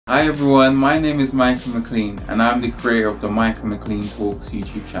Hi everyone, my name is Micah McLean and I'm the creator of the Micah McLean Talks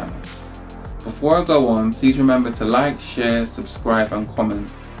YouTube channel. Before I go on, please remember to like, share, subscribe and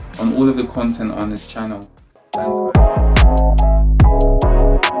comment on all of the content on this channel. Thank you.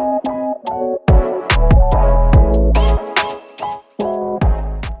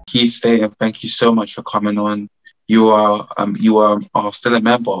 Keith Staten, thank you so much for coming on. You are still a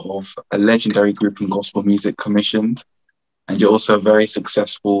member of a legendary group in gospel music commissioned, and you're also a very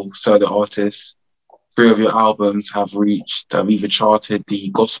successful solo artist. 3 of your albums have either charted the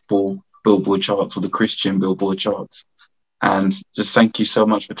gospel Billboard charts or the Christian Billboard charts. And just thank you so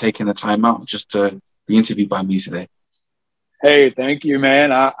much for taking the time out just to be interviewed by me today. Hey, thank you,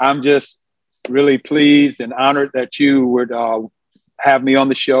 man. I'm just really pleased and honored that you would have me on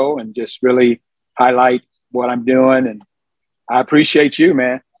the show and just really highlight what I'm doing. And I appreciate you,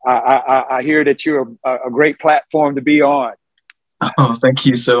 man. I hear that you're a great platform to be on. Oh, thank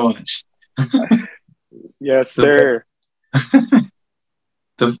you so much. Yes, sir.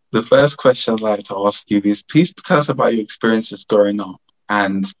 The first question I'd like to ask you is, please tell us about your experiences growing up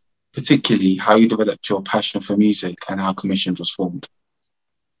and particularly how you developed your passion for music and how Commissioned was formed.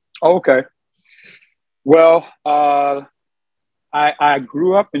 Okay. Well, I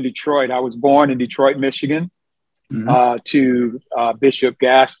grew up in Detroit. I was born in Detroit, Michigan, to Bishop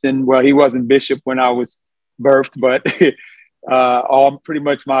Gaston. Well, he wasn't bishop when I was birthed, but all pretty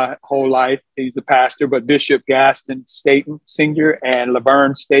much my whole life, he's a pastor. But Bishop Gaston Staten Sr. and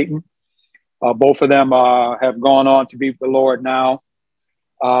Laverne Staten, both of them have gone on to be with the Lord now.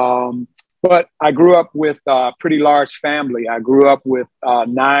 But I grew up with a pretty large family. I grew up with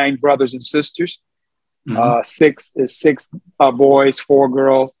 9 brothers and sisters. 6 boys, 4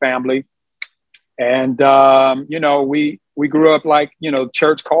 girl family. And, we grew up like,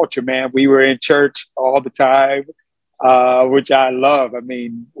 church culture, man. We were in church all the time, which I love. I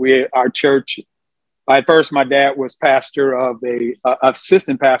mean, our church, at first, my dad was pastor of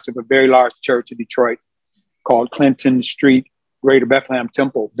assistant pastor of a very large church in Detroit called Clinton Street, Greater Bethlehem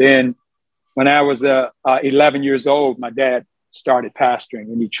Temple. Then when I was 11 years old, my dad started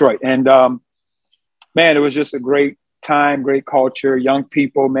pastoring in Detroit. And, man, it was just a great time, great culture, young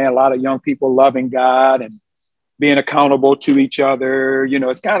people, man, a lot of young people loving God and being accountable to each other.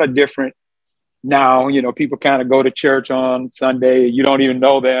 It's kind of different now. People kind of go to church on Sunday. You don't even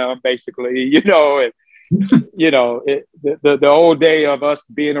know them, basically, the old day of us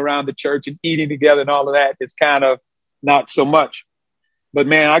being around the church and eating together and all of that is kind of not so much. But,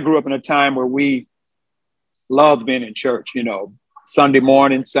 man, I grew up in a time where we loved being in church, Sunday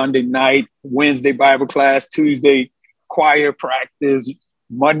morning, Sunday night, Wednesday Bible class, Tuesday choir practice,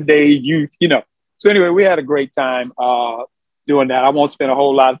 Monday youth, So anyway, we had a great time doing that. I won't spend a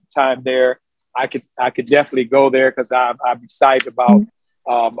whole lot of time there. I could definitely go there because I'm excited about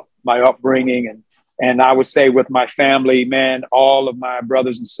my upbringing. And I would say with my family, man, all of my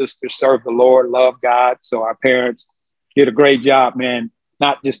brothers and sisters serve the Lord, love God. So our parents did a great job, man,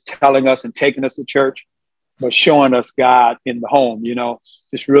 not just telling us and taking us to church, but showing us God in the home,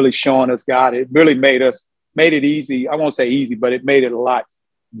 just really showing us God. It really made it easy. I won't say easy, but it made it a lot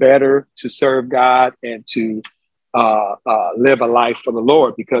better to serve God and to live a life for the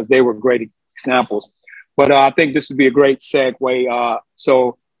Lord because they were great examples. But I think this would be a great segue.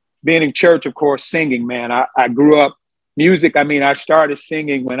 So being in church, of course, singing, man, I grew up music. I mean, I started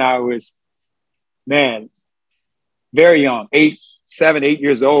singing when I was, man, very young, 7, 8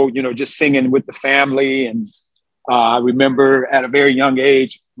 years old, just singing with the family. And I remember at a very young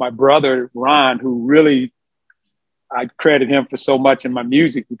age, my brother, Ron, who really, I credit him for so much in my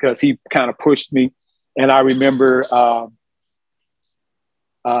music because he kind of pushed me. And I remember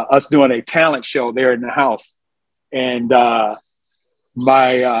us doing a talent show there in the house. And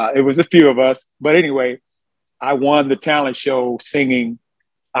it was a few of us. But anyway, I won the talent show singing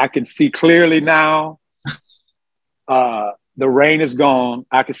I Can See Clearly Now. The rain is gone.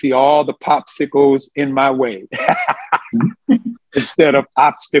 I can see all the popsicles in my way. Instead of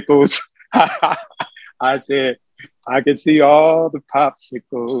obstacles, I said, I can see all the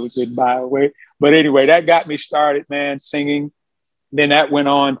popsicles in my way. But anyway, that got me started, man, singing. Then that went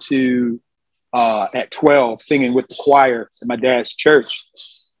on to, at 12, singing with the choir at my dad's church.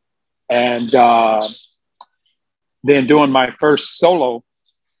 And then doing my first solo.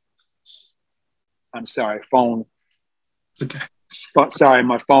 I'm sorry, phone. Okay. Sorry,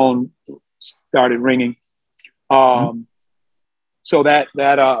 my phone started ringing. So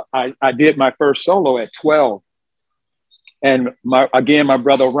I did my first solo at 12. And my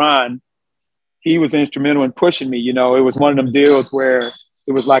brother Ron, he was instrumental in pushing me. It was one of them deals where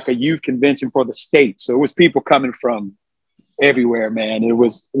it was like a youth convention for the state. So it was people coming from everywhere, man. It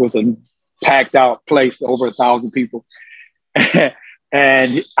was a packed out place, over 1,000 people.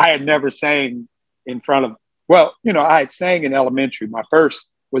 And I had never sang in front of, well, you know, I had sang in elementary. My first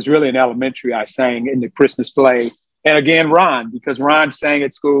was really in elementary. I sang in the Christmas play. And again, Ron, because Ron sang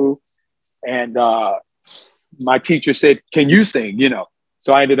at school. And my teacher said, can you sing? You know,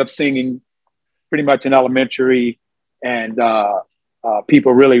 so I ended up singing pretty much in elementary. And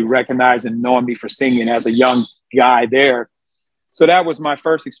people really recognized and knowing me for singing as a young guy there. So that was my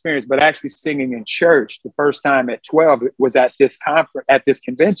first experience, but actually singing in church the first time at 12 was at this conference, at this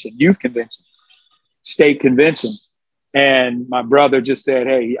convention, youth convention, state convention. And my brother just said,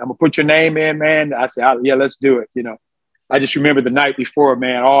 hey, I'm gonna put your name in, man. I said, yeah, let's do it. You know, I just remember the night before,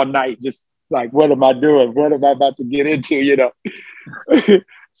 man, all night, just like, what am I doing? What am I about to get into, you know?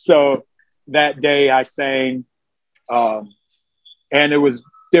 So that day I sang, and it was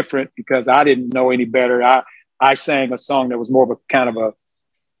different because I didn't know any better. I sang a song that was more of a kind of a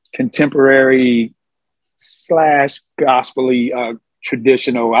contemporary / gospel-y,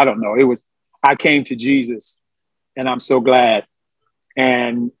 traditional. I don't know. It was, I came to Jesus and I'm so glad.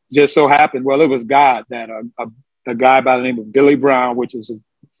 And just so happened, well, it was God that a guy by the name of Billy Brown, which is a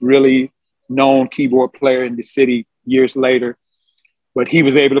really known keyboard player in the city years later, but he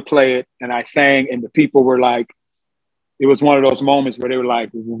was able to play it. And I sang and the people were like, it was one of those moments where they were like,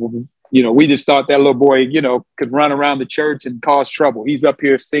 you know, we just thought that little boy, you know, could run around the church and cause trouble. He's up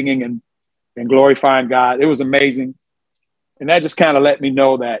here singing and glorifying God. It was amazing. And that just kind of let me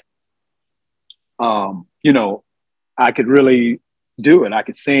know that, you know, I could really do it. I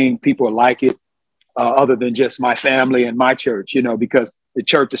could sing, people would like it, other than just my family and my church, you know, because the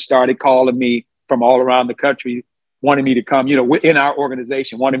churches started calling me from all around the country, wanting me to come, you know, in our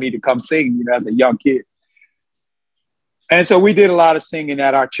organization, wanted me to come sing, you know, as a young kid. And so we did a lot of singing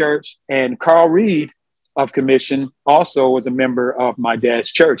at our church. And Carl Reed of Commission also was a member of my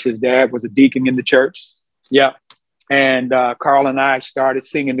dad's church. His dad was a deacon in the church. Yeah. And Carl and I started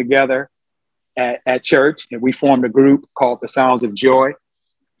singing together at church. And we formed a group called the Sounds of Joy.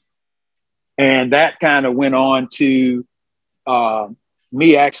 And that kind of went on to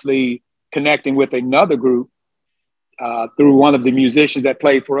me actually connecting with another group through one of the musicians that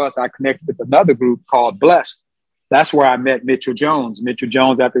played for us. I connected with another group called Blessed. That's where I met Mitchell Jones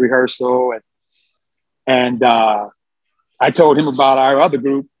at the rehearsal. And I told him about our other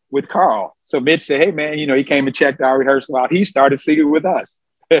group with Carl. So Mitch said, hey, man, you know, he came and checked our rehearsal out. He started singing with us.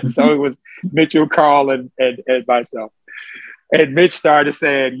 So it was Mitchell, Carl, and myself. And Mitch started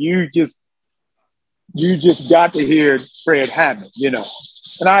saying, you just got to hear Fred Hammond, you know.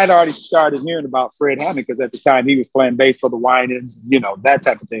 And I had already started hearing about Fred Hammond because at the time he was playing bass for the Winans, you know, that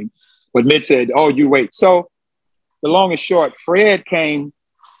type of thing. But Mitch said, oh, you wait. So the long and short, Fred came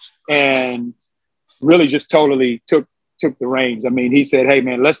and really just totally took the reins. I mean, he said, hey,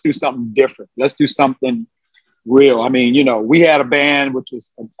 man, let's do something different. Let's do something real. I mean, you know, we had a band, which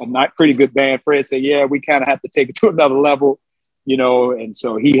was a not pretty good band. Fred said, yeah, we kind of have to take it to another level, you know. And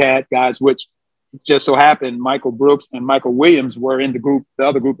so he had guys, which just so happened, Michael Brooks and Michael Williams were in the group, the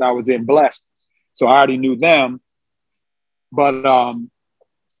other group I was in, Blessed. So I already knew them. But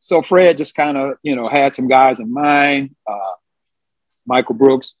so Fred just kind of, you know, had some guys in mind, Michael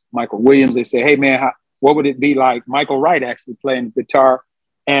Brooks, Michael Williams. They said, hey, man, what would it be like? Michael Wright actually playing the guitar.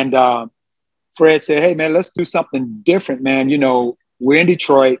 And Fred said, hey, man, let's do something different, man. You know, we're in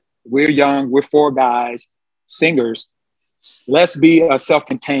Detroit. We're young. We're 4 guys, singers. Let's be a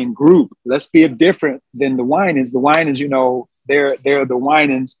self-contained group. Let's be different than the Winans. The Winans, you know, they're the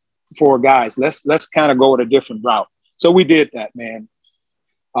Winans 4 guys. Let's kind of go with a different route. So we did that, man.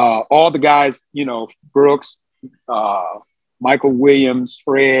 All the guys, you know, Brooks, Michael Williams,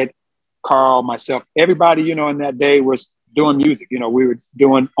 Fred, Carl, myself, everybody, you know, in that day was doing music. You know, we were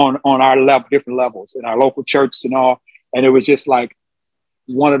doing on our level, different levels in our local churches and all. And it was just like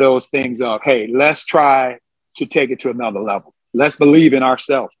one of those things of, hey, let's try to take it to another level. Let's believe in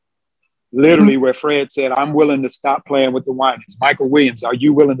ourselves. Literally where Fred said, I'm willing to stop playing with the Winans. Michael Williams, are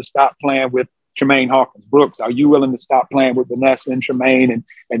you willing to stop playing with Tremaine Hawkins? Brooks, are you willing to stop playing with Vanessa and Tremaine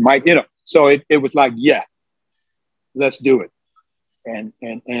and Mike? You know, so it was like, yeah, let's do it.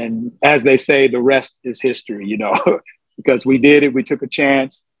 And as they say, the rest is history, you know, because we did it. We took a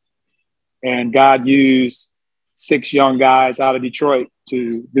chance and God used 6 young guys out of Detroit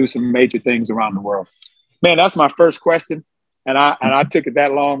to do some major things around the world. Man, that's my first question. And I took it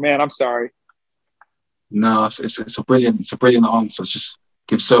that long, man. I'm sorry. No, it's a brilliant answer. It's just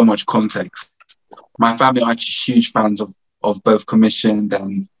gives so much context. My family are actually huge fans of both Commissioned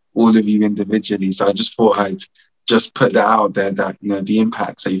and all of you individually. So I just thought I'd just put that out there that, you know, the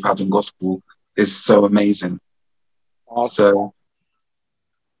impacts that you've had on gospel is so amazing. Awesome. So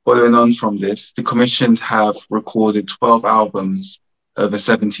following on from this, the commission have recorded 12 albums over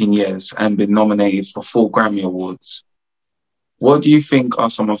 17 years and been nominated for 4 Grammy Awards. What do you think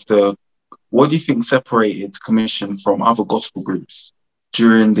separated Commission from other gospel groups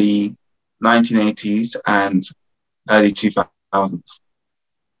during the 1980s and early 2000s?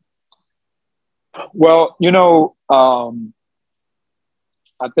 Well,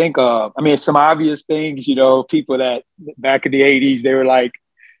 I think, some obvious things, people that back in the 80s, they were like,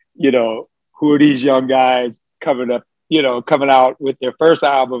 who are these young guys coming out with their first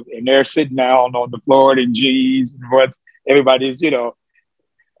album, and they're sitting down on the floor in jeans and what everybody's,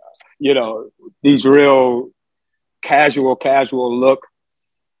 these real casual look.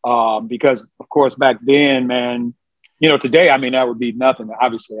 Because of course back then, man, today, that would be nothing.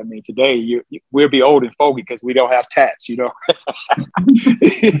 Obviously, today we'll be old and fogey because we don't have tats,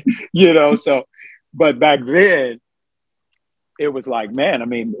 So, but back then it was like, man,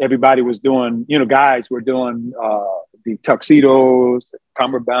 everybody was doing, guys were doing the tuxedos, the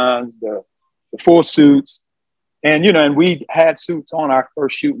cummerbunds, the full suits, and and we had suits on our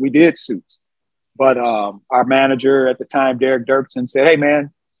first shoot. We did suits, but our manager at the time, Derek Dirksen, said, "Hey,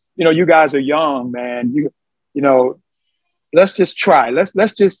 man, you guys are young, man. Let's just try. Let's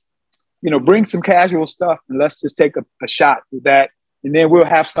just, bring some casual stuff and let's just take a shot with that. And then we'll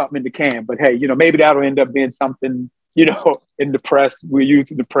have something in the can. But hey, maybe that'll end up being something, in the press. We'll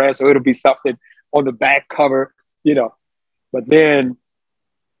use in the press, or it'll be something on the back cover, But then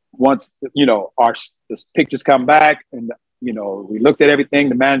once, the pictures come back and, we looked at everything,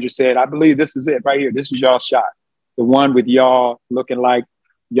 the manager said, I believe this is it right here. This is y'all's shot. The one with y'all looking like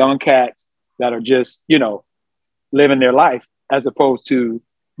young cats that are just, living their life, as opposed to,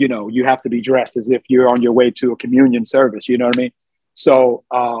 you have to be dressed as if you're on your way to a communion service. You know what I mean? So,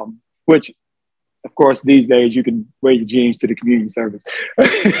 which of course, these days you can wear your jeans to the communion service,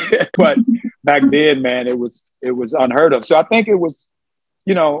 but back then, man, it was unheard of. So I think it was,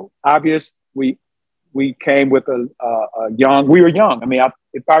 obvious. We came with we were young.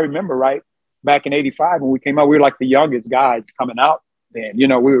 If I remember right, back in '85 when we came out, we were like the youngest guys coming out then.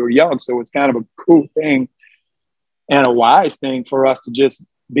 We were young, so it's kind of a cool thing and a wise thing for us to just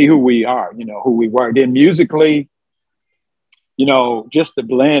be who we are, who we were. Then musically, just the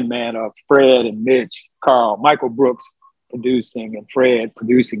blend, man, of Fred and Mitch, Carl, Michael Brooks producing, and Fred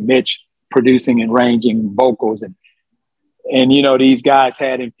producing, Mitch producing and arranging vocals. And these guys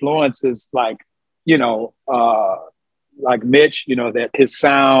had influences like Mitch, that his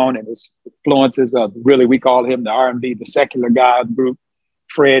sound and his influences of really, we call him the R&B, the secular guy of the group.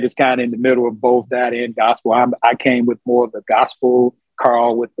 Fred is kind of in the middle of both that and gospel. I came with more of the gospel,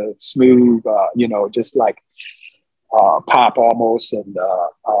 Carl with the smooth, just like pop almost. And,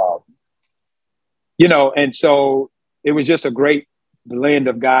 and so it was just a great blend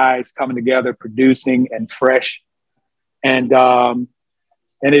of guys coming together, producing and fresh. And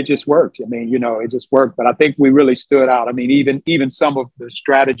it just worked. It just worked. But I think we really stood out. Even some of the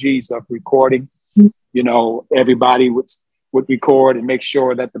strategies of recording, everybody would record and make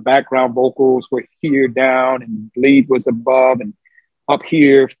sure that the background vocals were here down and lead was above and up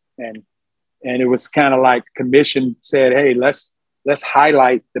here. And it was kind of like commission said, hey, let's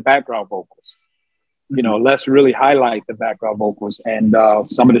highlight the background vocals. Let's really highlight the background vocals. And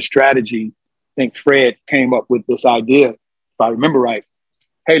some of the strategy, I think Fred came up with this idea, if I remember right.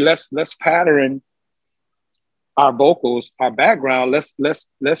 Hey, let's pattern our vocals, our background. Let's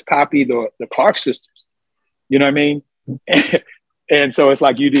copy the Clark sisters. You know what I mean? And so it's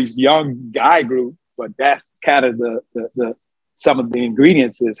like these young guy group, but that's kind of the some of the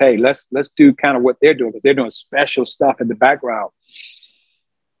ingredients is, hey, let's do kind of what they're doing, because they're doing special stuff in the background.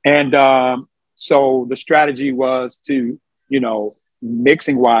 And so the strategy was to,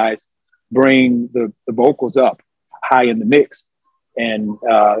 mixing wise, bring the vocals up high in the mix. And,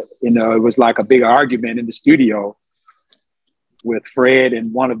 it was like a big argument in the studio with Fred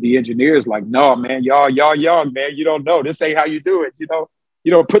and one of the engineers, like, no, man, y'all young, man. You don't know. This ain't how you do it. You don't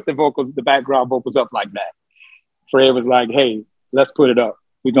put the background vocals up like that. Fred was like, hey, let's put it up.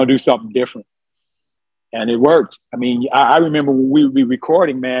 We're going to do something different. And it worked. I remember when we would be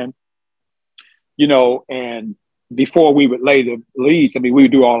recording, man, and before we would lay the leads, we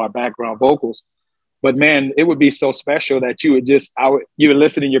would do all our background vocals. But man, it would be so special that you would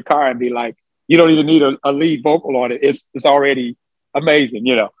listen in your car and be like, you don't even need a lead vocal on it. It's already amazing,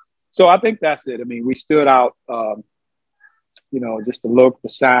 So I think that's it. We stood out, just the look, the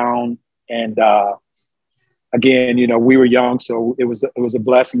sound, and again, we were young, so it was a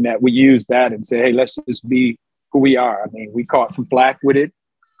blessing that we used that and said, hey, let's just be who we are. We caught some flack with it.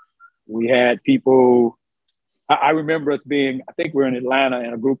 We had people, I remember us being, I think we were in Atlanta,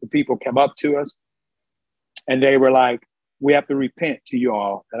 and a group of people came up to us and they were like, we have to repent to you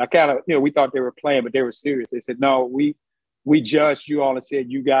all. And I kind of, we thought they were playing, but they were serious. They said, no, we judged you all and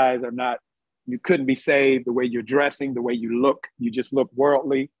said, you guys are not, you couldn't be saved the way you're dressing, the way you look. You just look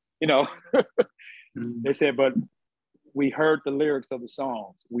worldly, They said, but we heard the lyrics of the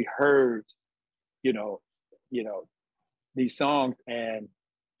songs. We heard, these songs, and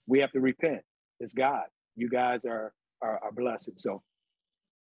we have to repent. It's God. You guys are blessed. So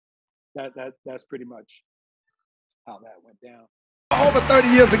that's pretty much how that went down. Over 30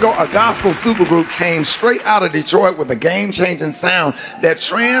 years ago, a gospel supergroup came straight out of Detroit with a game-changing sound that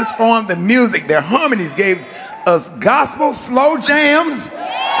transformed the music. Their harmonies gave us gospel slow jams.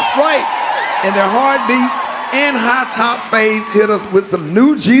 That's right. And their hard beats and high top fades hit us with some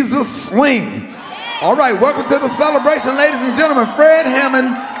new Jesus swing. All right, welcome to the celebration, ladies and gentlemen. Fred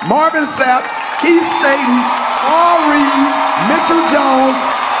Hammond, Marvin Sapp, Keith Staten, Paul Reed, Mitchell Jones,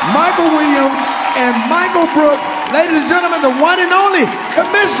 Michael Williams, and Michael Brooks. Ladies and gentlemen, the one and only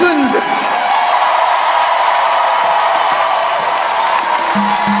Commissioned.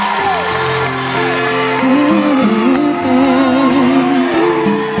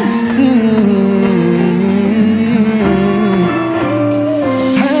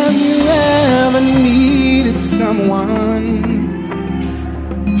 Have you ever needed someone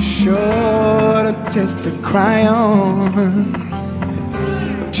short of just to cry on,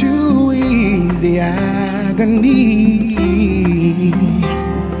 to ease the agony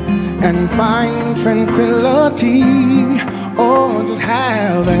and find tranquility, or just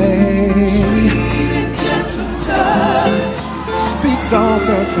have a sweet and gentle touch? Speaks of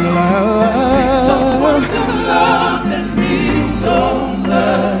us in love. Speaks of us in love that means so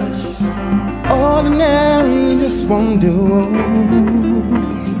much. Ordinary just won't do.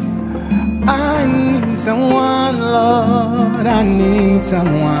 I need someone, Lord, I need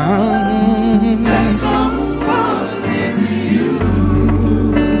someone. That someone is you.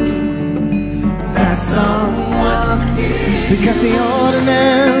 That someone is because the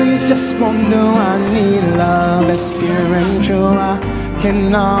ordinary just won't do. I need love that's pure and true. I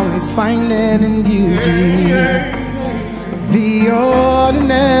can always find it in you, Jesus. The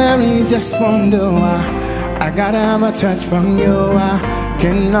ordinary just won't do. I gotta have a touch from you. I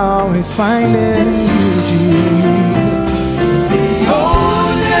can always find it in you, Jesus. The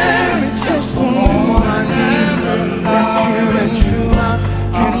ordinary just won't do. I need love that's pure and true. I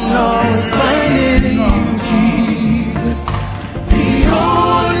can always find it in you, Jesus. The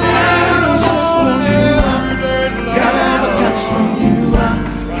ordinary just won't do. I gotta have a touch from you. I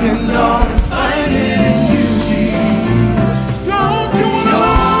can always find it in you, Jesus. Don't you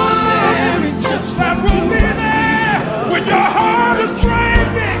ordinary just that will be there when your heart is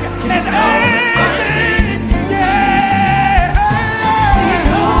breaking and aching, yeah. The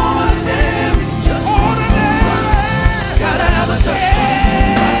ordinary just ordinary. Gotta have a touch from you.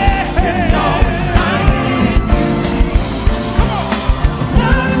 Can always find it in you. Come on, it's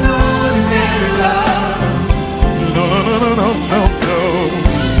not an ordinary love. No, no, no, no, no, no.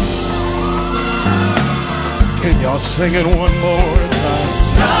 Can y'all sing it one more time?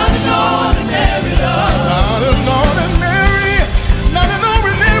 It's not an ordinary love. Not an ordinary, not an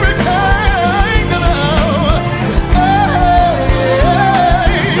ordinary kind of love.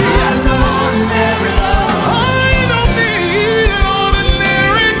 Hey, not an ordinary love. I don't need an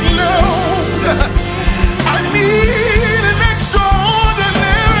ordinary love. I need an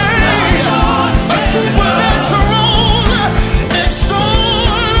extraordinary, a supernatural,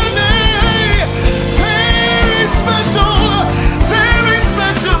 extraordinary, very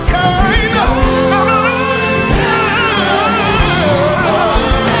special kind of love.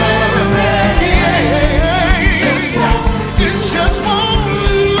 It just won't do.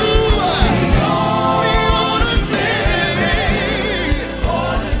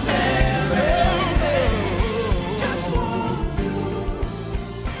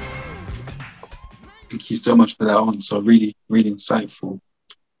 Thank you so much for that answer. Really, really insightful.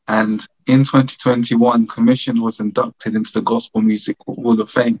 And in 2021, Commissioned was inducted into the Gospel Music Hall of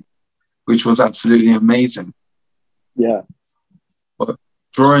Fame, which was absolutely amazing. Yeah. But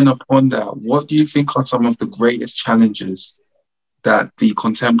drawing upon that, what do you think are some of the greatest challenges that the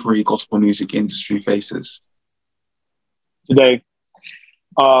contemporary gospel music industry faces Today?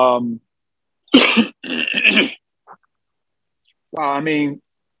 Well, I mean,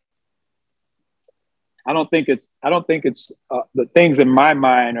 I don't think it's the things in my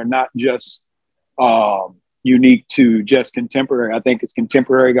mind are not just unique to just contemporary. I think it's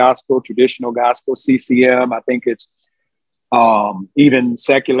contemporary gospel, traditional gospel, CCM. I think it's even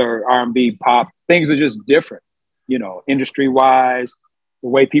secular R&B, pop. Things are just different. you know, industry wise, the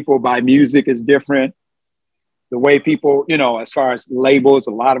way people buy music is different. The way people, you know, as far as labels,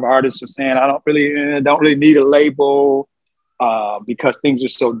 a lot of artists are saying, I don't really need a label because things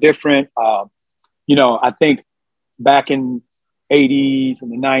are so different. You know, I think back in 80s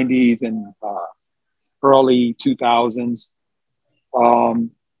and the 90s and early 2000s,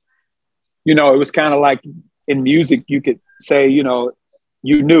 you know, it was kind of like in music, you could say, you know,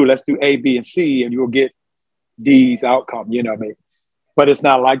 you knew, let's do A, B, and C, and you'll get D's outcome, you know what I mean? But it's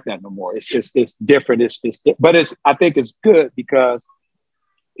not like that no more. It's different. I think it's good because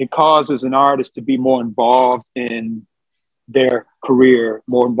it causes an artist to be more involved in their career,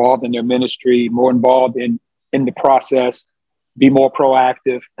 more involved in their ministry, more involved in the process, be more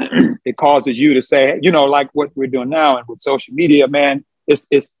proactive. It causes you to say, you know, like what we're doing now and with social media, man, it's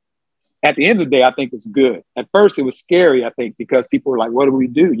at the end of the day, I think it's good. At first it was scary, I think, because people were like, what do we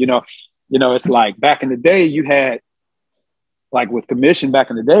do? You know, it's like back in the day you had, like with commission back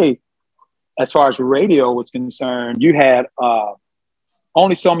in the day, as far as radio was concerned, you had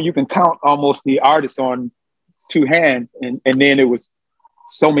only some, you can count almost the artists on two hands. And then it was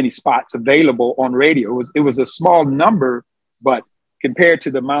so many spots available on radio. It was a small number, but compared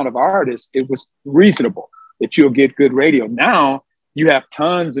to the amount of artists, it was reasonable that you'll get good radio. Now you have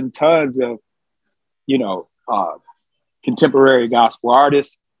tons and tons of, you know, contemporary gospel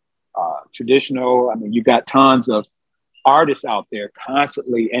artists, traditional. I mean, you got tons of artists out there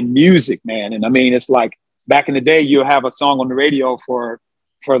constantly, and music, man. And I mean, it's like back in the day, you'll have a song on the radio for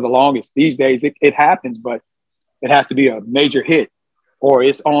the longest. These days it happens, but it has to be a major hit or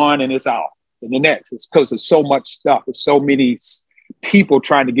it's on and it's out. And the next, it's because there's so much stuff. There's so many people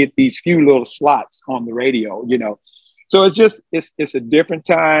trying to get these few little slots on the radio, you know? So it's just, it's a different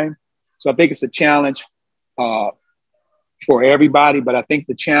time. So I think it's a challenge for everybody, but I think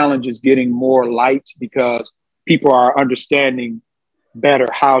the challenge is getting more light because people are understanding better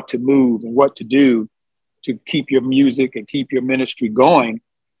how to move and what to do to keep your music and keep your ministry going.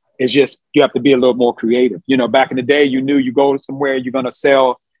 It's just, you have to be a little more creative. You know, back in the day, you knew you go somewhere, you're going to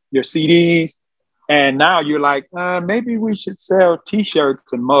sell your CDs. And now you're like, maybe we should sell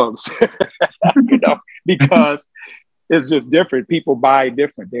T-shirts and mugs, you know, because it's just different. People buy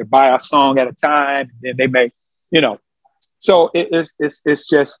different. They buy a song at a time, and they may, you know. So it's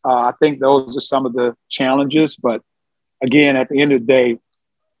just, I think those are some of the challenges. But again, at the end of the day, I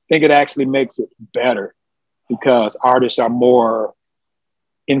think it actually makes it better because artists are more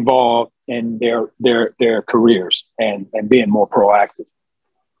involved in their careers and being more proactive.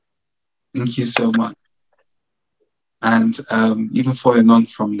 Thank you so much. And even following on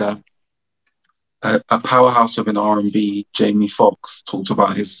from that, a powerhouse of an R&B, Jamie Foxx, talked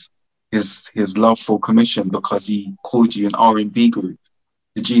about his love for commission because he called you an R&B group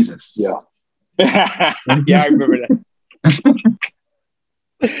to Jesus. Yeah. Yeah, I remember that.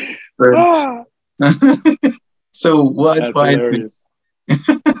 So what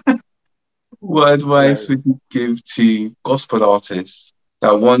advice would you give to gospel artists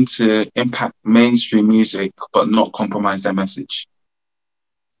that want to impact mainstream music but not compromise their message?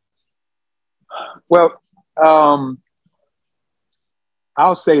 Well,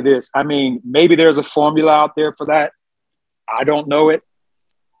 I'll say this. I mean, maybe there's a formula out there for that. I don't know it.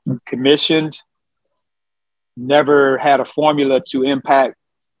 Commissioned never had a formula to impact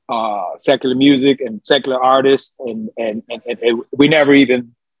secular music and secular artists. And we never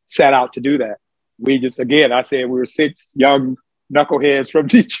even set out to do that. We just, again, I said we were 6 young knuckleheads from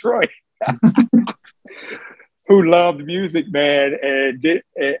Detroit who loved music, man,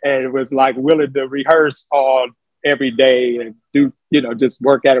 and was like willing to rehearse on every day and do, you know, just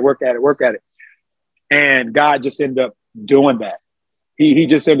work at it. And God just ended up doing that. He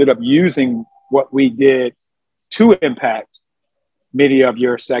just ended up using what we did to impact many of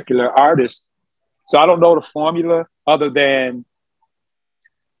your secular artists. So I don't know the formula other than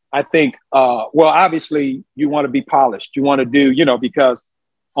I think, well, obviously you want to be polished. You want to do, you know, because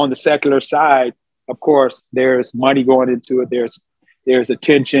on the secular side, of course, there's money going into it. There's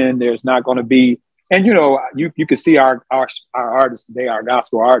attention. There's not going to be, and you know, you can see our artists today, our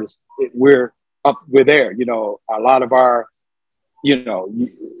gospel artists. We're there. You know, a lot of our, you know,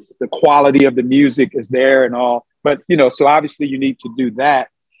 the quality of the music is there and all. But you know, so obviously you need to do that.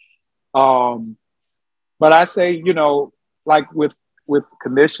 But I say, you know, like with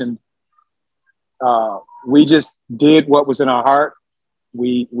commission, we just did what was in our heart.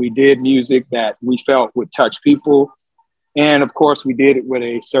 We did music that we felt would touch people. And of course, we did it with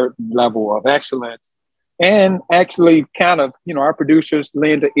a certain level of excellence. And actually kind of, you know, our producers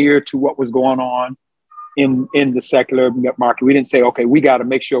lend an ear to what was going on in the secular market. We didn't say, okay, we got to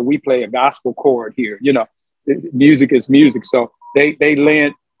make sure we play a gospel chord here, you know. music is music. So they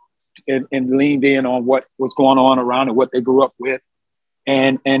leaned and leaned in on what was going on around and what they grew up with.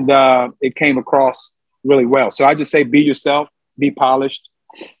 And it came across really well. So I just say, be yourself, be polished,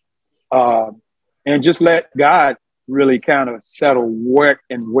 and just let God really kind of settle what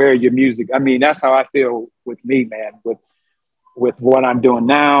and where your music. I mean, that's how I feel with me, man, with what I'm doing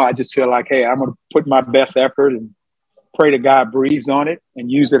now. I just feel like, hey, I'm going to put my best effort and pray that God breathes on it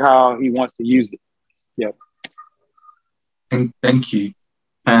and use it how he wants to use it. Yeah. Thank you.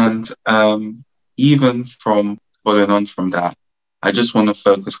 And even from following on from that, I just want to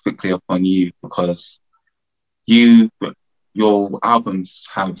focus quickly upon you, because your albums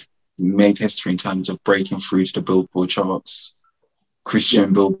have made history in terms of breaking through to the Billboard charts,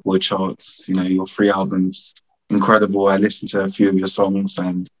 Christian Billboard charts. You know, your 3 albums, incredible. I listened to a few of your songs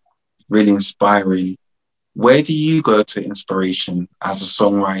and really inspiring. Where do you go to inspiration as a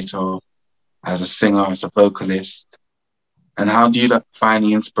songwriter, as a singer, as a vocalist? And how do you find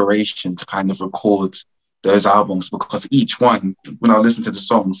the inspiration to kind of record those albums? Because each one, when I listen to the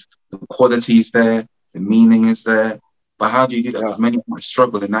songs, the quality is there, the meaning is there. But how do you do that? Because many might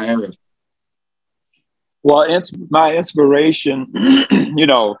struggle in that area. Well, my inspiration, you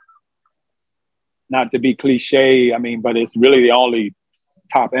know, not to be cliche, I mean, but it's really the only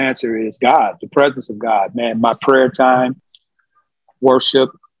top answer is God, the presence of God, man. My prayer time, worship,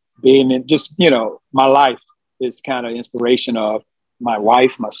 being in just, you know, my life is kind of inspiration of my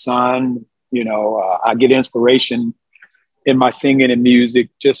wife, my son. You know, I get inspiration in my singing and music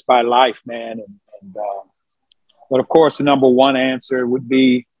just by life, man. But of course, the number one answer would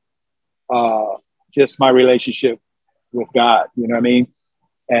be just my relationship with God. You know what I mean?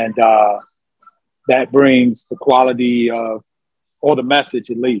 And that brings the quality of, or the message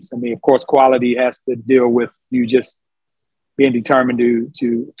at least. I mean, of course, quality has to deal with you just being determined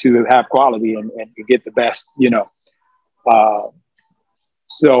to have quality and get the best, you know. But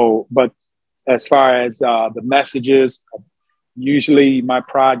as far as the messages, usually my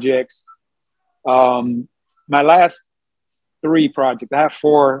projects, my last 3 projects, I have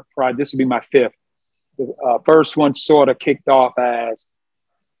 4 projects. This will be my 5th. The first one sort of kicked off as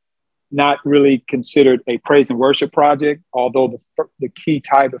not really considered a praise and worship project, although the key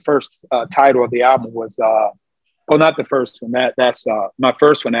title, the first title of the album was, well, not the first one. That's my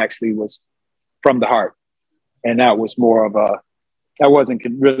first one actually was From the Heart, and that was more of that wasn't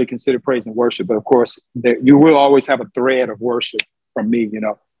really considered praise and worship, but of course you will always have a thread of worship from me, you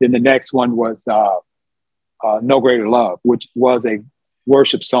know. Then the next one was No Greater Love, which was a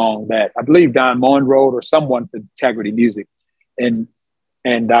worship song that I believe Don Moen wrote or someone for Integrity Music, and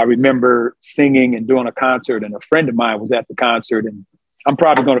I remember singing and doing a concert, and a friend of mine was at the concert, and I'm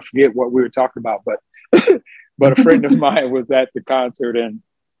probably going to forget what we were talking about, but but a friend of mine was at the concert, and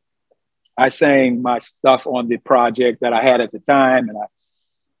I sang my stuff on the project that I had at the time, and I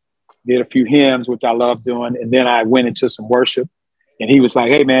did a few hymns, which I love doing, and then I went into some worship, and he was like,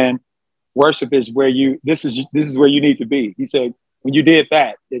 "Hey, man, worship is where this is where you need to be." He said, "When you did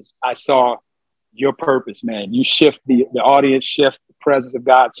that, I saw your purpose, man. You shift the audience, shift the presence of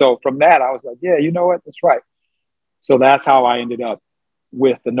God." So from that, I was like, "Yeah, you know what? That's right." So that's how I ended up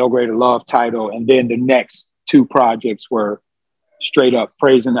with the No Greater Love title, and then the next 2 projects were straight up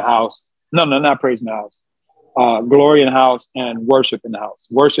Praise in the House. No, not Praise in the House. Glory in the House and Worship in the House.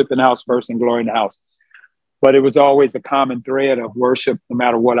 Worship in the House first and Glory in the House. But it was always a common thread of worship, no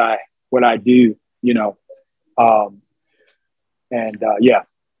matter what I do, you know. Yeah.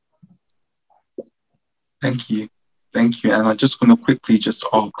 Thank you. And I just want to quickly just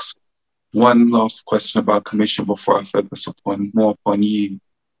ask one last question about commission before I focus more upon you.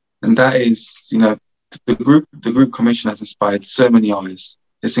 And that is, you know, the group commission has inspired so many artists.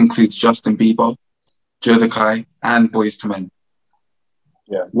 This includes Justin Bieber, Jodeci, and Boyz II Men.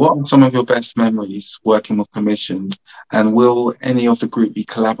 Yeah. What are some of your best memories working with commissioned, and will any of the group be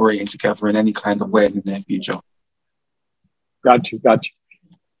collaborating together in any kind of way in the near future? Got you.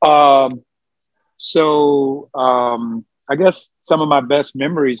 I guess some of my best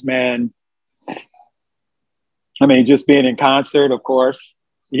memories, man, I mean, just being in concert, of course,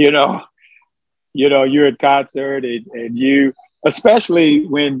 you know, you're at concert and you, especially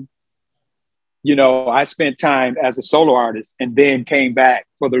when, you know, I spent time as a solo artist and then came back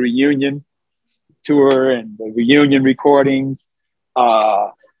for the reunion tour and the reunion recordings.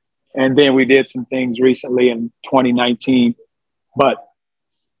 And then we did some things recently in 2019, but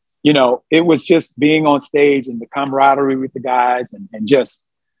you know, it was just being on stage and the camaraderie with the guys and just,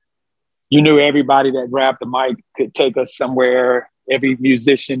 you knew everybody that grabbed the mic could take us somewhere. Every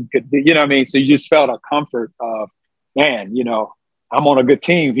musician could, you know what I mean? So you just felt a comfort of, man, you know, I'm on a good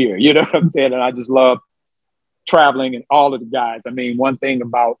team here. You know what I'm saying? And I just love traveling and all of the guys. I mean, one thing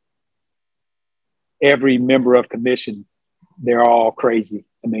about every member of commission, they're all crazy.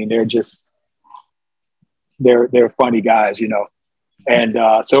 I mean, they're funny guys, you know.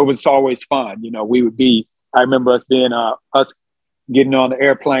 And so it was always fun. You know, I remember us being, us getting on the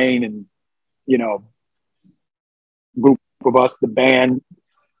airplane and, you know, group of us, the band,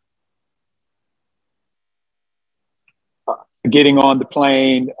 getting on the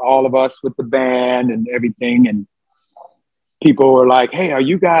plane, all of us with the band and everything. And people were like, hey, are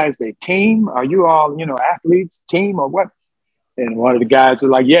you guys a team? Are you all, you know, athletes, team or what? And one of the guys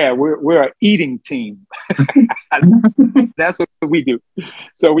was like, yeah, we're an eating team. That's what we do.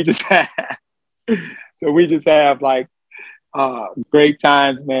 So we just have like great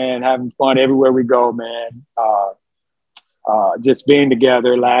times, man, having fun everywhere we go, man. Just being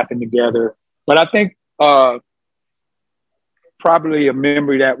together, laughing together. But I think probably a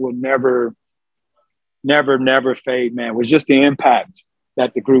memory that will never fade, man, was just the impact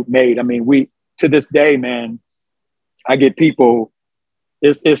that the group made. I mean, to this day, man, I get people,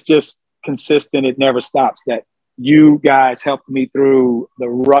 it's just consistent. It never stops that you guys helped me through the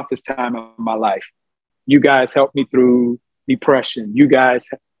roughest time of my life. You guys helped me through depression. You guys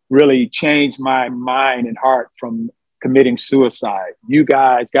really changed my mind and heart from committing suicide. You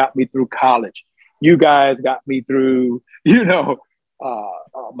guys got me through college. You guys got me through, you know,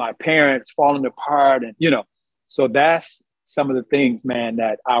 my parents falling apart. And, you know, so that's some of the things, man,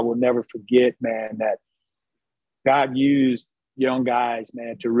 that I will never forget, man, that God used young guys,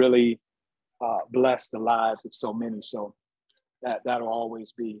 man, to really bless the lives of so many. So that'll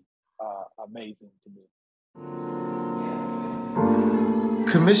always be amazing to me.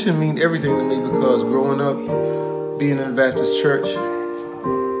 Commission mean everything to me because growing up, being in a Baptist church,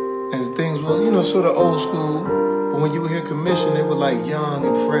 and things were, you know, sort of old school, but when you would hear commission, they were like young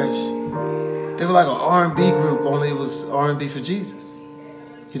and fresh. They were like an R&B group, only it was R&B for Jesus,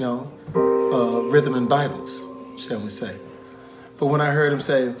 you know, rhythm and Bibles, shall we say. But when I heard him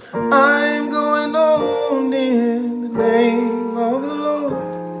say, I'm going on in the name of the Lord,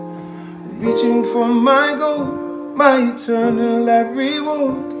 reaching for my goal, my eternal life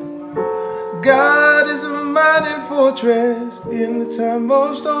reward. God is a mighty fortress in the time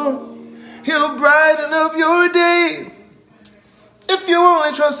of storm. He'll brighten up your day if you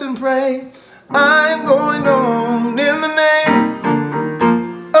only trust and pray. I'm going on in the name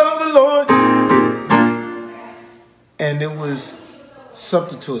of the Lord. And it was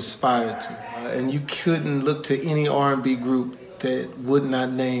something to aspire to. And you couldn't look to any R&B group that would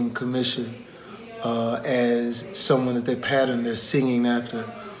not name Commission as someone that they pattern their singing after.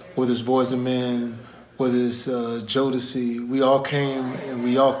 Whether it's Boys and Men, whether it's Jodeci, we all came and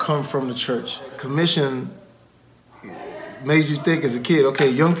we all come from the church. Commission made you think as a kid, okay,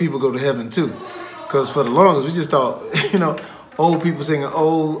 young people go to heaven too. Because for the longest, we just thought, you know, old people singing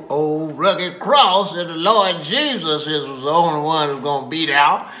old rugged cross that the Lord Jesus was the only one who's going to beat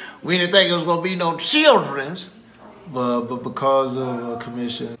out. We didn't think it was going to be no children's. But because of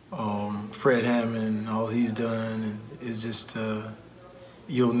Commission, Fred Hammond and all he's done, and it's just,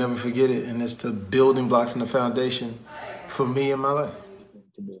 you'll never forget it. And it's the building blocks and the foundation for me in my life.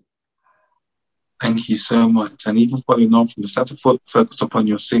 Thank you so much. And even following on from this, that's a focus upon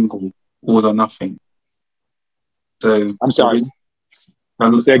your single, All or Nothing. So I'm sorry.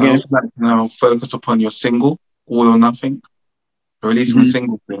 Say again. Now focus upon your single, All or Nothing. Releasing a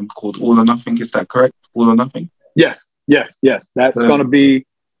single film called All or Nothing. Is that correct? All or Nothing? Yes. That's going to be.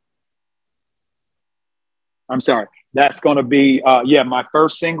 I'm sorry. That's going to be my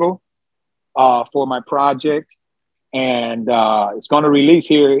first single for my project, and it's going to release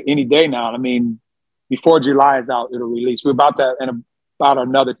here any day now. I mean, before July is out, it'll release. We're about to, in about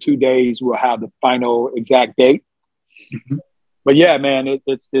another 2 days, we'll have the final exact date. But yeah, man,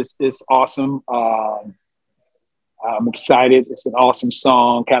 it's awesome. I'm excited. It's an awesome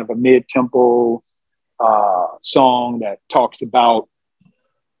song, kind of a mid-tempo song that talks about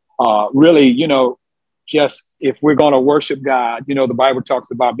really, you know, just if we're going to worship God, you know, the Bible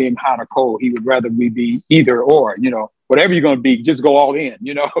talks about being hot or cold. He would rather we be either or, you know, whatever you're going to be, just go all in,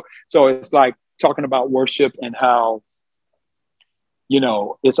 you know. So it's like talking about worship and how, you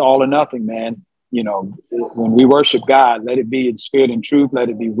know, it's all or nothing, man. You know, when we worship God, let it be in spirit and truth. Let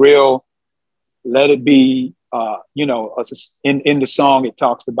it be real. Let it be, you know, in the song, it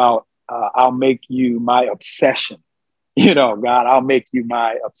talks about, I'll make you my obsession. You know, God, I'll make you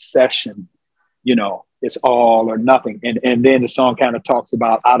my obsession. You know, it's all or nothing. And then the song kind of talks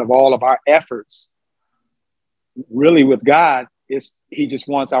about out of all of our efforts, really with God, he just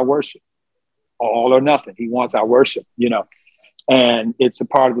wants our worship. All or nothing. He wants our worship, you know. And it's a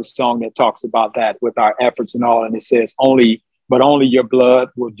part of the song that talks about that with our efforts and all. And it says, only your blood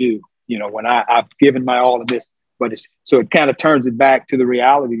will do. You know, when I've given my all of this, but so it kind of turns it back to the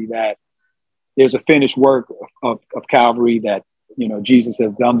reality that there's a finished work of Calvary, that, you know, Jesus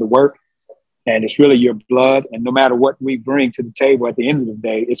has done the work, and it's really your blood. And no matter what we bring to the table at the end of the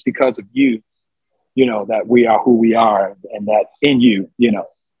day, it's because of you, you know, that we are who we are, and that in you, you know.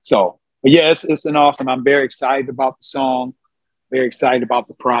 So, but yeah, it's an awesome. I'm very excited about the song, very excited about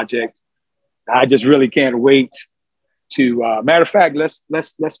the project. I just really can't wait to. Matter of fact, let's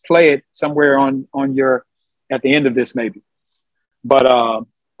play it somewhere on your at the end of this maybe. But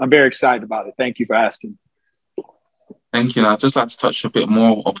I'm very excited about it. Thank you for asking. Thank you. And I'd just like to touch a bit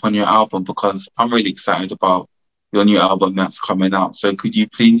more upon your album, because I'm really excited about your new album that's coming out. So could you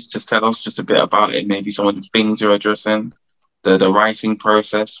please just tell us just a bit about it, maybe some of the things you're addressing, the writing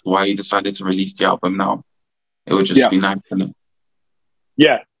process, why you decided to release the album now? It would just be nice to know.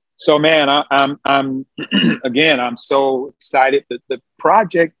 Yeah. So, man, I'm again, I'm so excited that the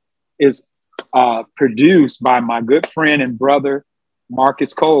project is produced by my good friend and brother,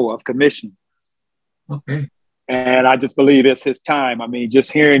 Marcus Cole of Commission. Okay. And I just believe it's his time. I mean,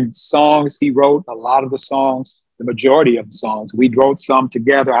 just hearing songs, he wrote a lot of the songs, the majority of the songs. We wrote some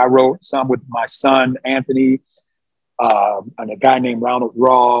together. I wrote some with my son, Anthony, and a guy named Ronald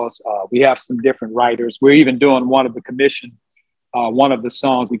Rawls. We have some different writers. We're even doing one of the Commission. One of the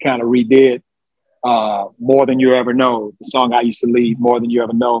songs we kind of redid, More Than You Ever Know, the song I used to lead, More Than You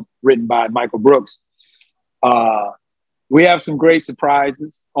Ever Know, written by Michael Brooks. We have some great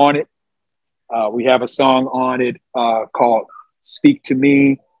surprises on it. We have a song on it called Speak to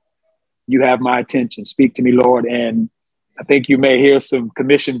Me, You Have My Attention, Speak to Me, Lord. And I think you may hear some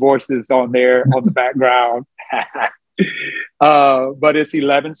Commission voices on there on the background. But it's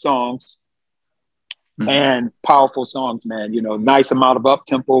 11 songs. And powerful songs, man. You know, nice amount of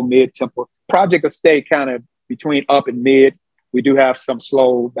up-tempo, mid-tempo. Project will stay kind of between up and mid. We do have some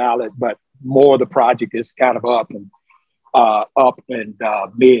slow ballad, but more of the project is kind of up and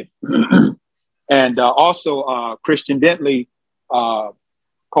mid. And also Christian Dentley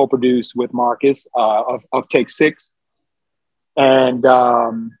co-produced with Marcus of Take Six. And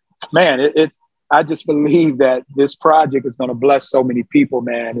man, I just believe that this project is going to bless so many people,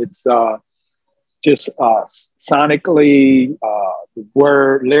 man. It's just sonically, the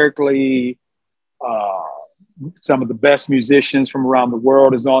word, lyrically, some of the best musicians from around the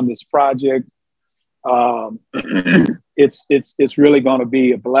world is on this project. It's really going to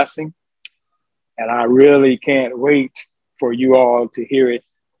be a blessing, and I really can't wait for you all to hear it,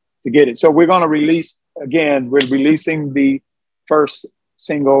 to get it. So we're going to release, again, we're releasing the first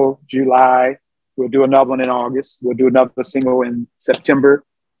single July. We'll do another one in August. We'll do another single in September,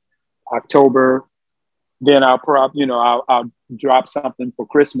 October. Then I'll drop something for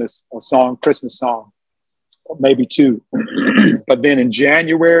Christmas, Christmas song, maybe two. But then in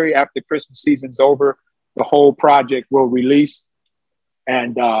January, after Christmas season's over, the whole project will release,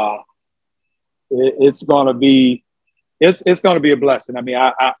 and it's gonna be a blessing. I mean,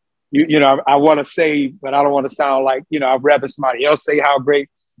 I want to say, but I don't want to sound like, I'd rather somebody else say how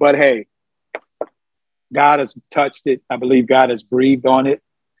great. But hey, God has touched it. I believe God has breathed on it.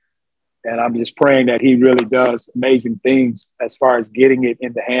 And I'm just praying that he really does amazing things as far as getting it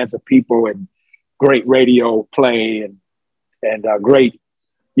in the hands of people, and great radio play and great,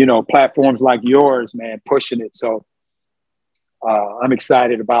 platforms like yours, man, pushing it. So I'm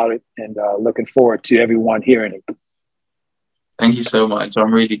excited about it, and looking forward to everyone hearing it. Thank you so much.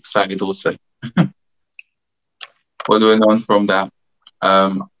 I'm really excited also. Following on from that,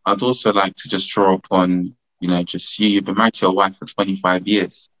 I'd also like to just draw upon, you've been married to your wife for 25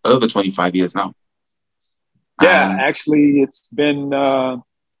 years, over 25 years now. Yeah, actually, it's been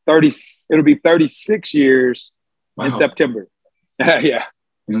 30, it'll be 36 years in September. Yeah.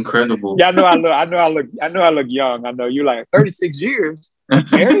 Incredible. Yeah, I know I look young. I know you're like 36 years.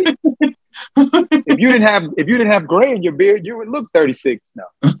 Married? If you didn't have gray in your beard, you would look 36 now.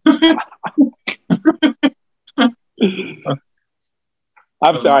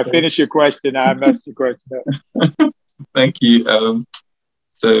 I'm sorry, finish your question. I messed your question up. Thank you.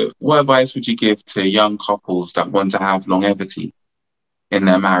 So what advice would you give to young couples that want to have longevity in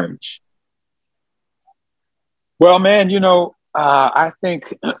their marriage? Well, man, I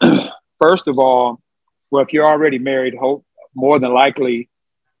think, first of all, well, if you're already married, more than likely,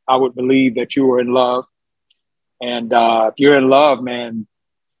 I would believe that you were in love. And if you're in love, man,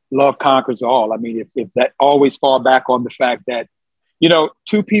 love conquers all. I mean, if that always fall back on the fact that,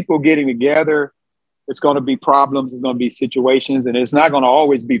 two people getting together, it's going to be problems, it's going to be situations, and it's not going to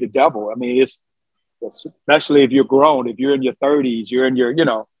always be the devil. I mean, especially if you're grown, if you're in your 30s, you're in your,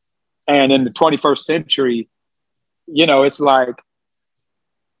 and in the 21st century, it's like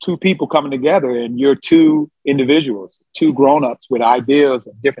two people coming together and you're two individuals, two grown-ups with ideas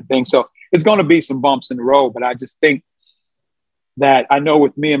and different things. So it's going to be some bumps in the road, but I just think that I know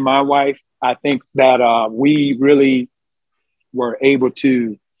with me and my wife, I think that we really were able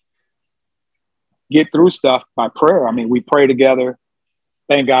to get through stuff by prayer. I mean, we pray together.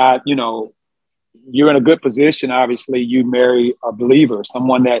 Thank God, you're in a good position. Obviously, you marry a believer,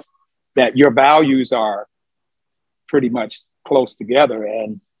 someone that your values are pretty much close together,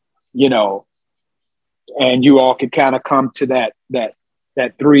 and and you all could kind of come to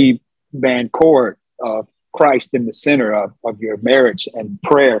that three-band chord of Christ in the center of your marriage and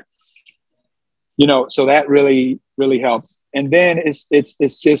prayer. So that really, really helps. And then it's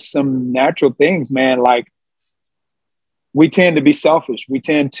just some natural things, man. Like, we tend to be selfish. We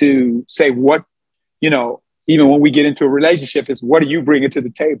tend to say what, even when we get into a relationship, is what are you bringing to the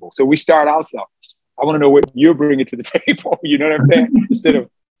table? So we start out selfish. I want to know what you're bringing to the table. You know what I'm saying? Instead of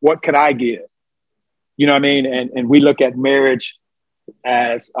what could I give? You know what I mean? And we look at marriage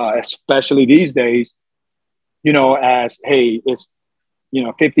as, especially these days, as, hey, it's,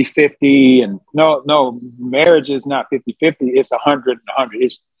 50-50. And no, marriage is not 50-50. It's 100 and 100.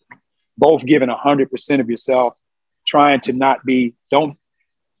 It's both giving 100% of yourself, trying to not be,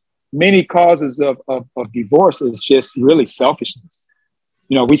 many causes of divorce is just really selfishness.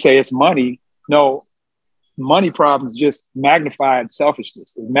 We say it's money. No, money problems just magnified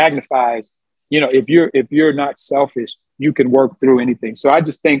selfishness. It magnifies, if you're not selfish, you can work through anything. So I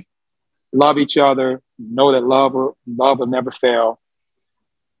just think, love each other, know that love will never fail.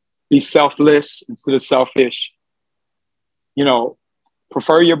 Be selfless instead of selfish.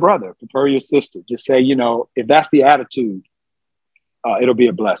 Prefer your brother, prefer your sister. Just say, if that's the attitude, it'll be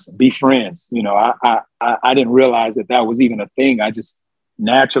a blessing. Be friends. I didn't realize that was even a thing. I just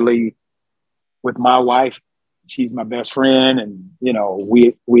naturally, with my wife, she's my best friend, and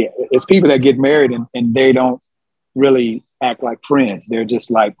we it's people that get married and they don't really act like friends. They're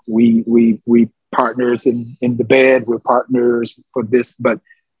just like we partners in the bed. We're partners for this, but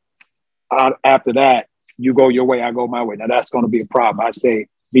after that, you go your way, I go my way. Now that's going to be a problem. I say,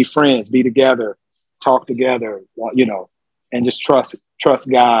 be friends, be together, talk together, and just trust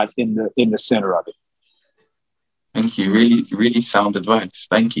God in the center of it. Thank you. Really, really sound advice.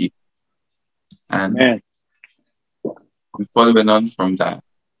 Thank you. And following on from that,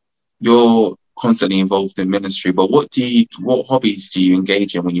 you're constantly involved in ministry, but what hobbies do you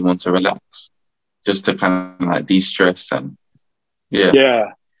engage in when you want to relax? Just to kind of like de-stress and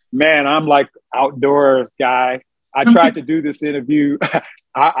Yeah. Man, I'm like outdoor guy. I tried to do this interview.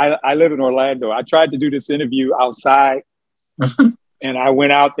 I live in Orlando. I tried to do this interview outside and I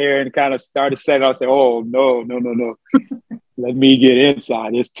went out there and kind of started setting. I said, oh, no. Let me get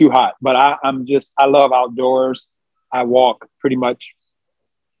inside. It's too hot. But I love outdoors. I walk pretty much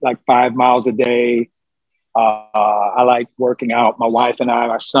like 5 miles a day. I like working out. My wife and I,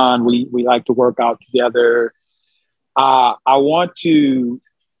 our son, we like to work out together.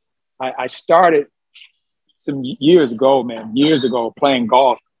 I started some years ago playing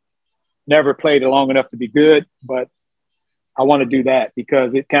golf. Never played it long enough to be good, but I want to do that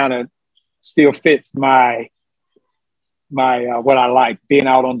because it kind of still fits my what I like. Being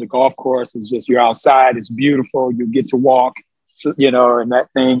out on the golf course is just, you're outside, it's beautiful, you get to walk, and that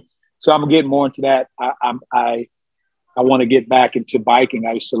thing. So I'm getting more into that. I want to get back into biking.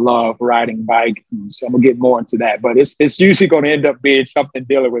 I used to love riding bike. So I'm gonna get more into that, but it's usually going to end up being something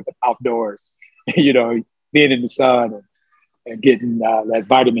dealing with the outdoors, being in the sun and getting that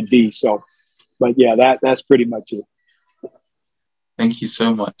vitamin D. So, but yeah, that's pretty much it. Thank you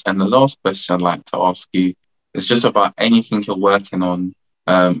so much. And the last question I'd like to ask you is just about anything you're working on,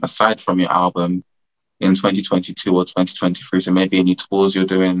 aside from your album in 2022 or 2023. So maybe any tours you're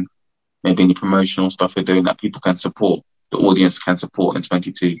doing, maybe any promotional stuff you're doing that people can support, the audience can support in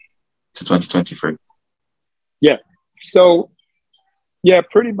 22 to 2023. Yeah. So, yeah,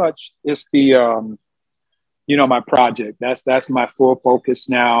 pretty much it's the, my project. That's my full focus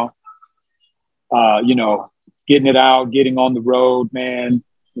now. Getting it out, getting on the road, man,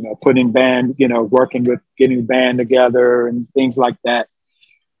 putting band, working with getting the band together and things like that.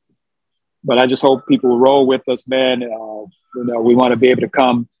 But I just hope people will roll with us, man. We want to be able to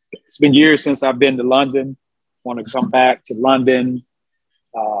come. It's been years since I've been to London. Want to come back to London.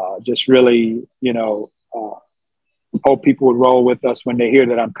 Just really, hope people would roll with us when they hear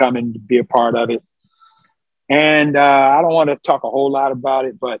that I'm coming to be a part of it. And I don't want to talk a whole lot about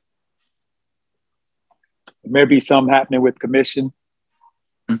it, but there may be something happening with commission.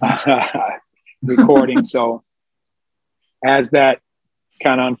 recording. So as that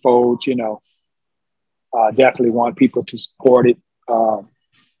kind of unfolds, you know, definitely want people to support it.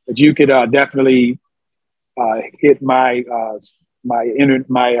 But you could definitely hit my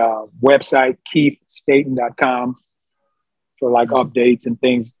website, KeithStaten.com, for like updates and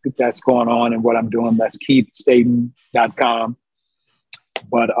things that's going on and what I'm doing. That's KeithStaten.com.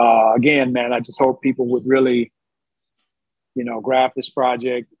 But again, man, I just hope people would really, you know, grab this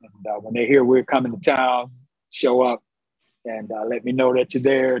project, and when they hear we're coming to town, show up and let me know that you're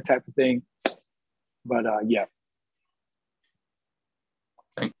there, type of thing. But yeah.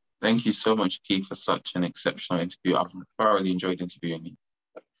 Thank you so much, Keith, for such an exceptional interview. I've thoroughly enjoyed interviewing you.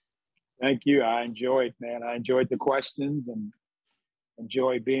 Thank you. I enjoyed, man. I enjoyed the questions and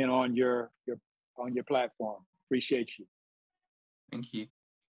enjoy being on your platform. Appreciate you. Thank you.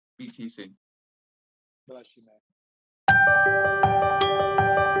 Speak to you soon. Bless you, man.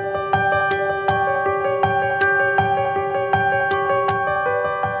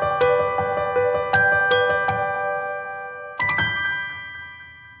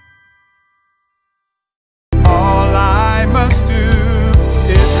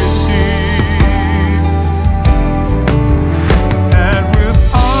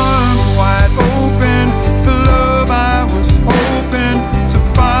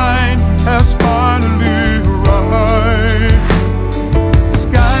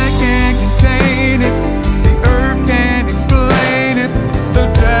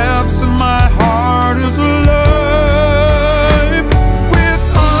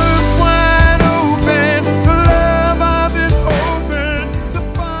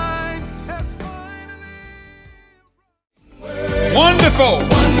 Wonderful.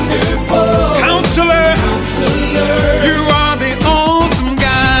 Counselor. You are the awesome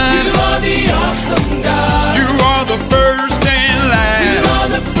God. You are the awesome God. You are the first and last. You are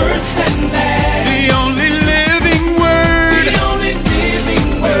the first and last. The only living word. The only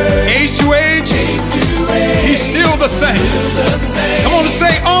living word. Age to age. He's still the same. Come on and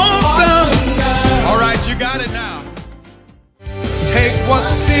say awesome. All right, you got it now. Take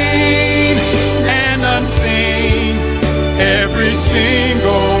what's seen and unseen. Every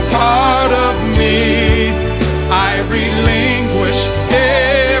single part of me, I relinquish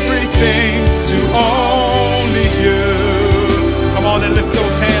everything to only you. Come on and lift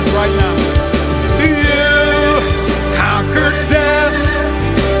those hands right now. You conquered death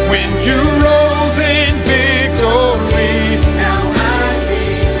when you rose in victory. Now I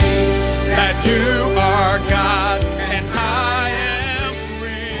believe that you are God and I am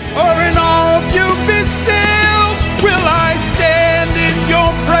free. Or in all you be still, will I stand in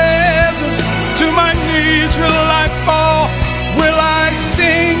your presence? To my knees will I fall? Will I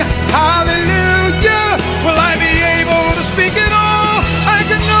sing hallelujah? Will I be able to speak it all? I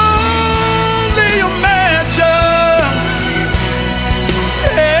can only imagine.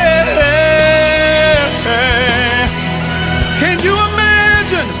 Yeah. Can you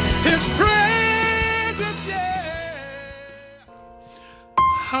imagine his presence? Yeah.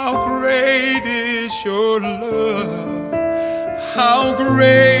 How great is your love? How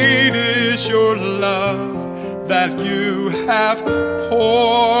great is your love that you have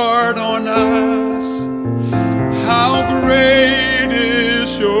poured on us? How great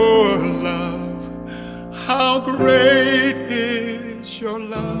is your love? How great is your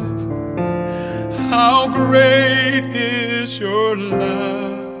love? How great is your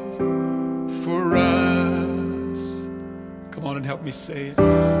love for us? Come on and help me say it.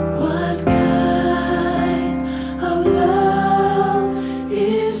 What kind